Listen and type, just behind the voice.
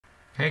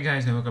Hey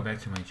guys, and welcome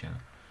back to my channel.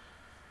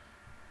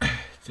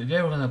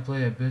 Today we're gonna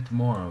play a bit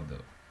more of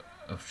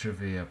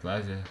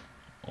Triviaplaza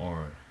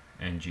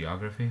and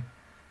geography.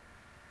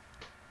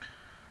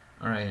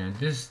 Alright, and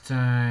this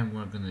time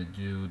we're gonna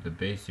do the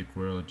basic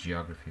world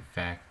geography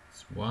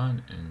facts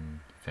 1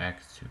 and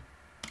facts 2.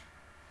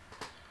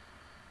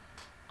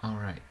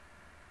 Alright.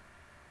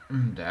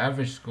 The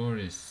average score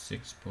is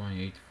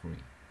 6.83.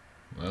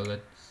 Well,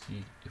 let's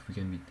see if we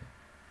can beat that.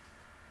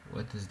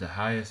 What is the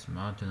highest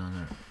mountain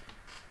on Earth?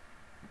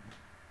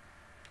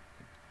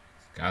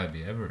 It's gotta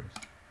be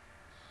Everest.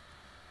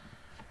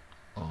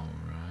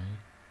 Alright.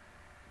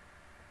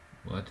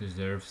 What is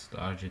Earth's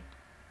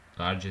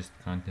largest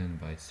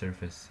continent by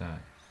surface size?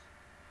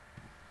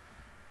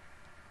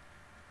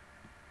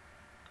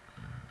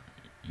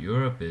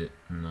 Europe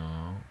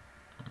no.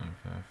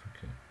 North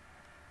Africa.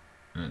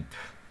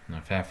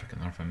 North Africa,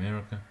 North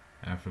America,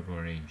 Africa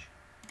or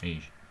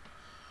Asia.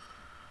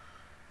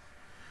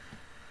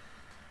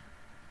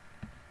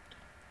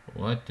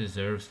 What is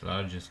Earth's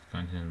largest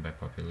continent by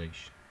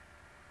population?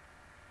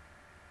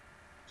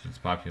 So it's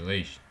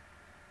population.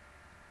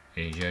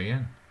 Asia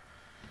again.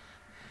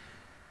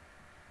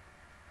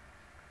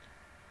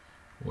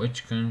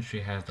 Which country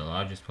has the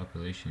largest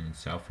population in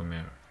South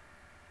America?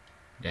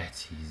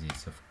 That's easy.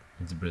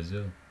 It's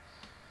Brazil.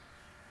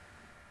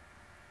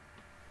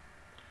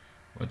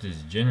 What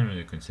is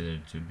generally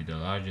considered to be the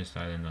largest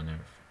island on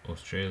Earth?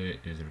 Australia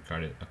is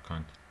regarded a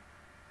continent.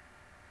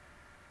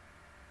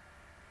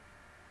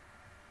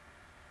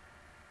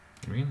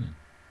 Greenland.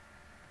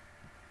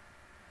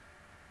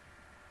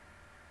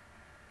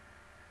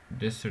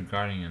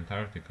 Disregarding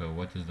Antarctica,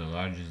 what is the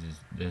largest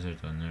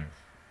desert on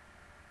Earth?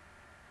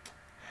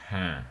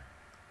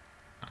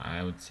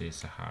 I would say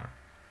Sahara.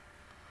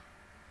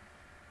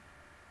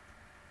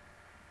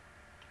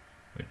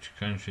 Which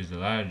country is the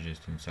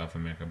largest in South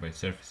America by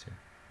surface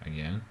area?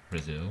 Again,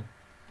 Brazil.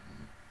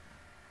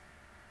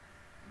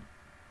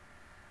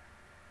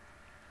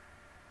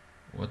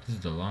 What is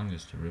the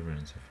longest river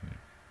in South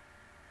America?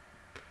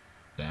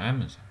 The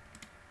Amazon.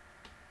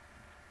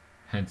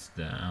 Hence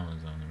the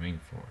Amazon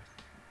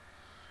rainforest.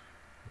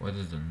 What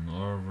is the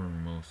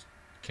northernmost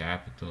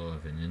capital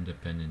of an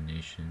independent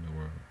nation in the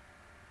world?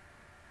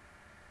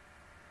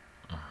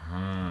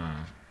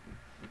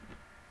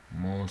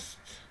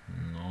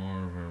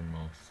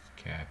 Northernmost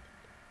capital.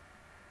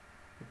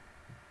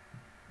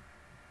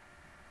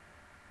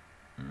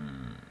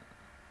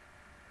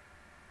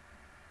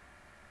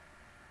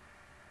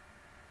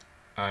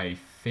 I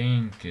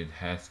think it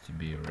has to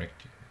be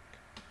Reykjavik.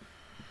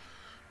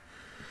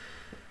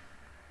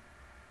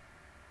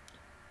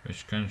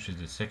 Which country is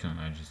the second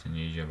largest in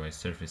Asia by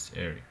surface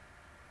area?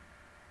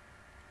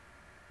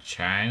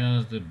 China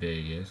is the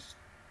biggest.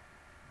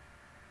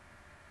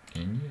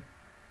 India?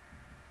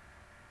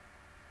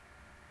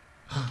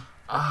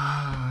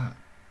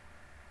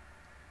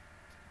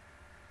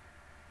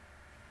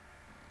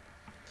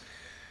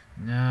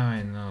 Now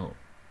I know.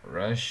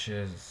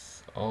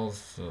 Russia's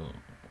also...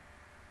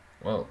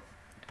 Well,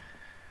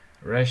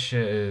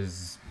 Russia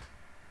is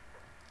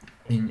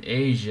in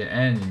Asia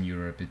and in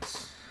Europe.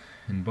 It's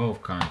in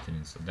both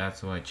continents, so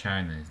that's why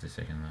China is the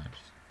second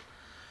largest.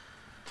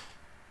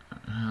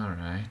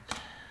 Alright.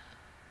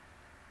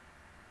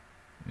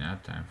 Now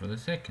time for the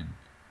second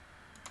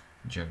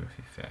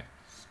geography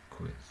facts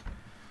quiz.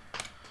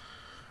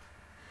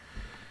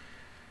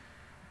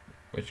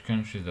 Which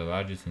country is the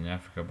largest in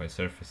Africa by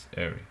surface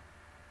area?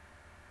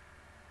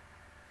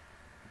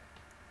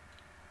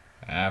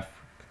 Africa.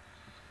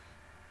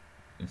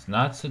 It's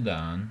not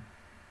Sudan,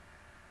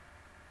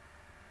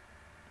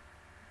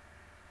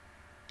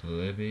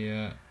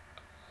 Libya,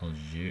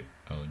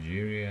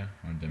 Algeria,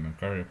 or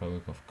Democratic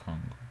Republic of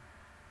Congo.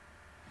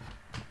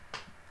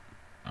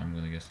 I'm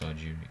gonna guess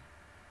Algeria.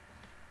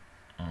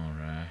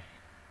 Alright.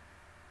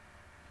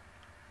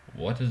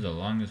 What is the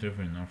longest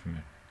river in North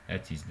America?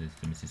 That's easy, that's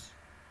the Mississippi.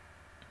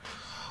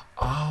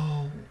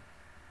 Oh!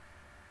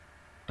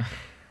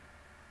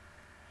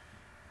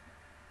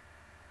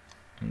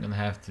 I'm gonna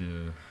have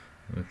to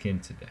look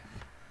into that.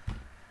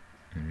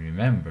 And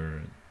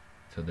remember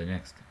till the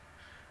next time.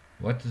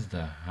 What is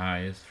the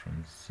highest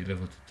from sea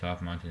level to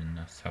top mountain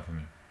in South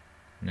America?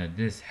 Now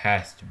this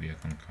has to be a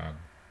Aconcagua.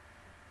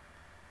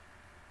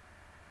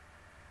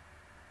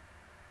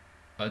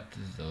 What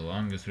is the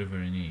longest river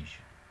in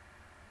Asia?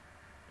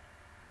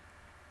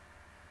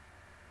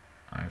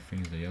 I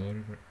think it's the Yellow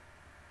River.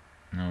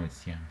 No,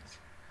 it's Yangtze.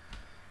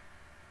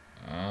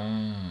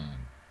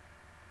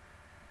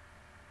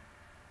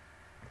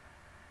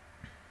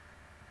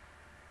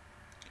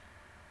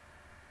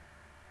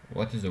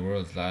 What is the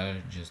world's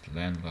largest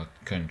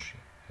landlocked country?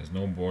 Has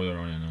no border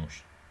on an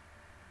ocean.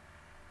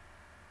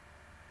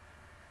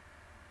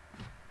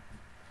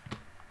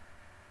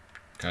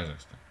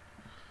 Kazakhstan.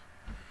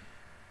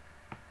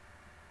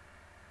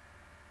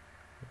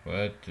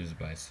 What is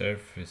by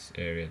surface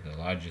area the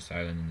largest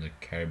island in the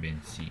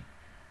Caribbean Sea?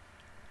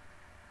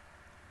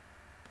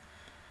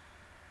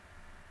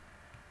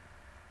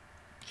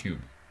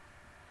 Cuba.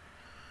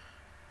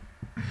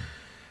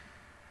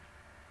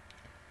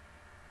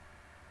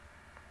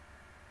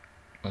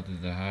 What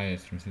is the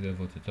highest from sea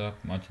level to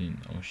top?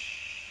 Mountain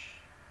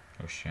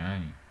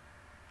Oceania.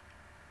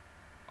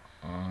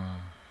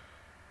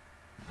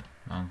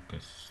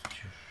 Mankas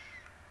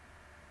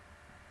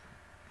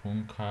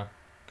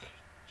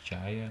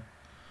Punkakchaya.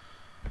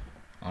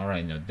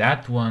 Alright, now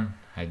that one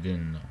I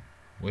didn't know.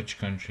 Which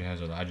country has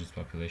the largest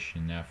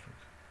population in Africa?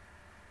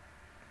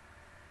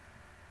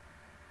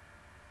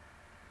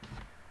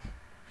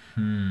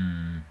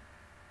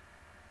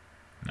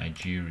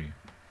 Nigeria.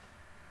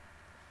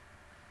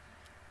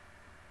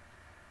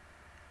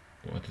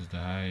 What is the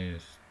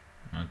highest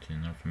mountain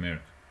in North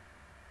America?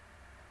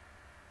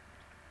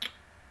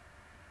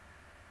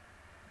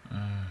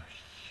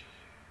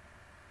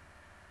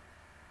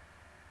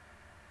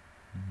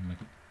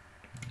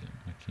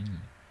 McKinley.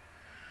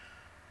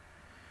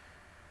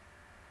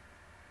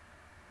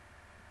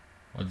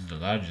 What is the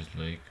largest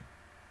lake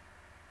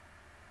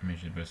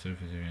measured by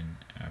surface area in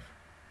Africa?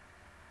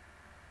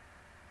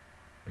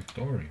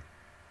 Victoria.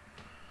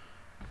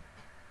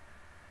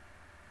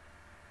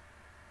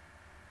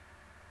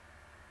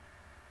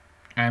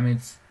 I mean,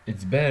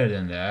 it's better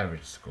than the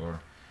average score,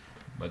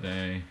 but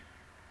I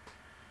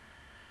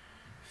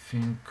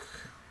think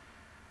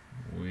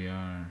we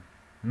are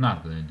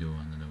not gonna do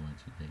another one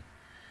today.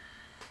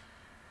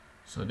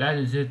 So that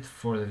is it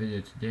for the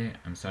video today.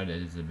 I'm sorry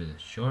that it's a bit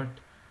short.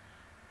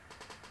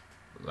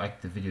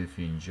 Like the video if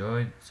you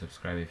enjoyed,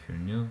 subscribe if you're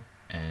new,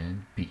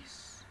 and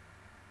peace.